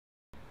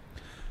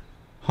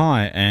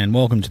Hi and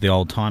welcome to the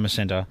Oldtimer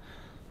Centre.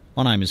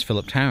 My name is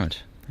Philip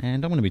Tarrant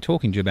and I'm going to be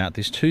talking to you about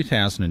this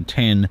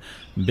 2010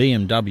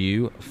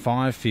 BMW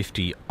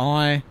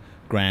 550i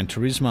Gran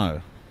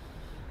Turismo.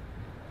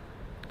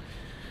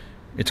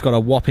 It's got a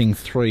whopping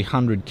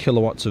 300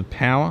 kilowatts of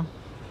power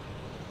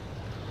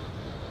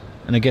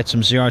and it gets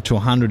from 0 to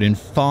 100 in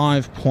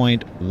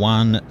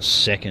 5.1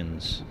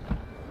 seconds.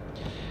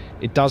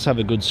 It does have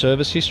a good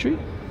service history.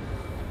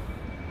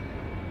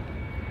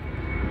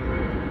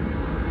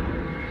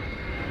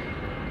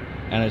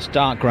 And it's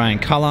dark grey in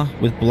colour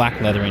with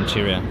black leather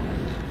interior.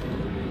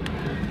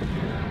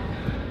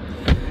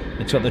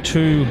 It's got the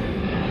two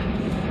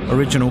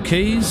original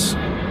keys.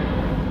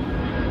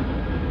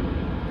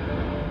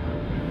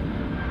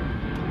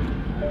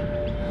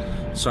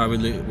 So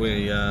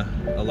we are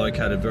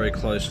located very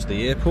close to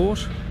the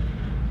airport.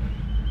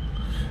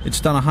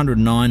 It's done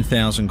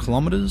 109,000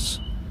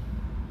 kilometres.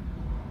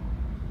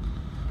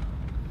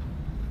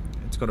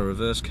 It's got a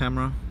reverse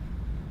camera.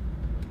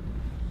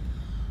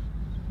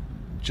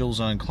 Dual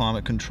zone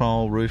climate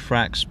control, roof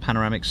racks,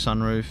 panoramic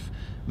sunroof,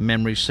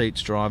 memory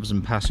seats, drivers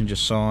and passenger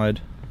side,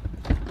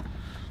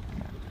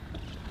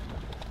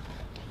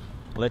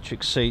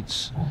 electric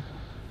seats,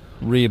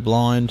 rear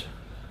blinds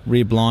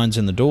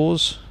in the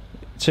doors.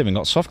 It's even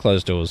got soft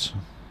close doors.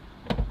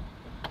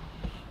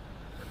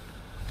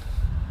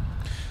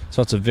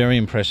 So it's a very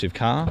impressive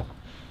car.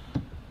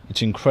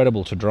 It's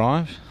incredible to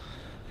drive.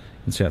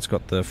 You can see it's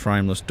got the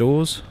frameless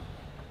doors.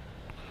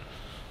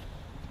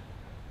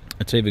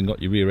 It's even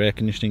got your rear air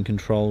conditioning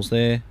controls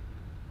there.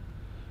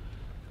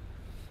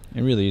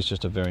 It really is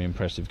just a very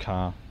impressive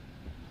car.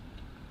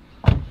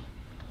 And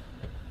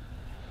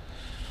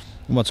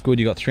what's good,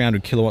 you've got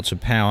 300 kilowatts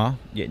of power,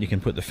 yet you can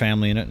put the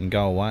family in it and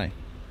go away.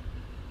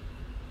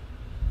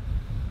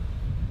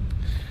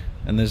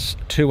 And there's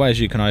two ways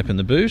you can open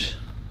the boot.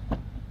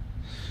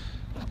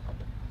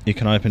 You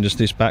can open just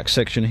this back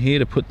section here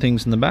to put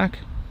things in the back,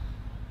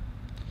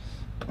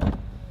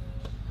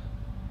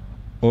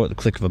 or at the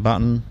click of a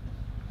button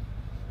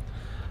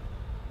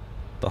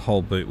the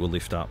whole boot will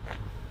lift up.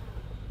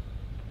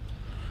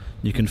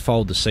 You can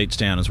fold the seats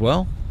down as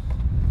well.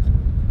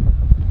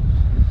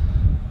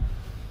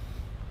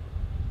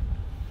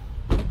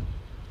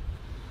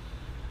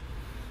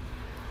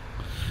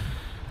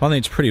 I think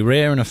it's pretty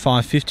rare in a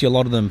 550. A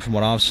lot of them, from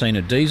what I've seen,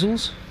 are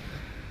diesels.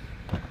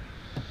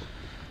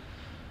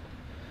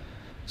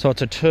 So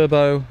it's a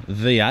turbo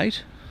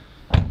V8.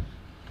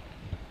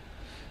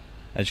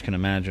 As you can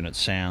imagine, it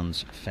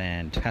sounds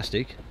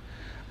fantastic.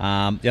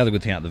 The other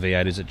good thing about the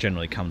V8 is it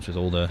generally comes with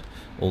all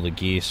the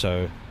gear,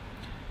 so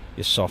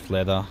your soft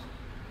leather,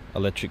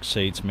 electric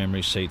seats,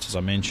 memory seats as I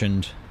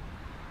mentioned,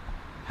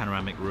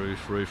 panoramic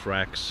roof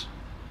racks,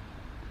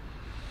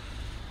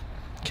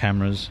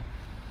 cameras.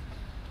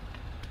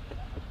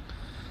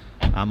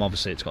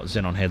 Obviously it's got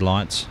xenon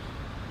headlights,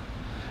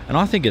 and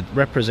I think it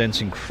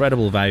represents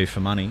incredible value for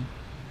money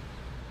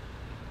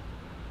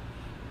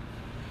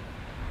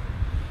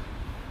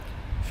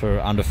for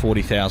under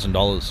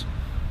 $40,000.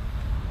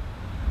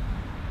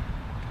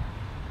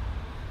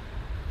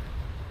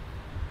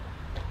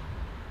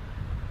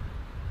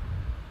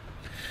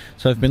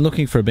 So if you've been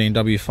looking for a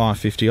BMW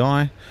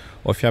 550i,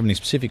 or if you have any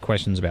specific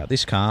questions about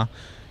this car,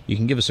 you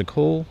can give us a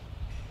call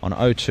on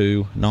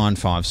 02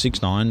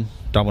 9569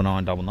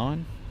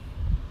 9999.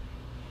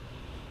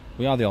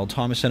 We are the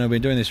Oldtimer Centre. We've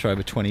been doing this for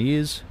over 20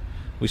 years.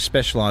 We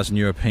specialise in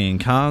European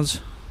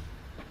cars,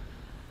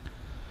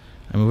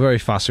 and we're very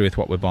fussy with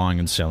what we're buying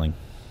and selling.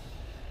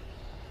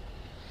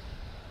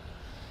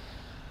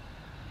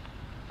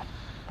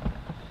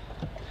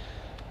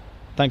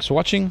 Thanks for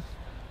watching.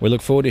 We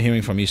look forward to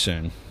hearing from you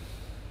soon.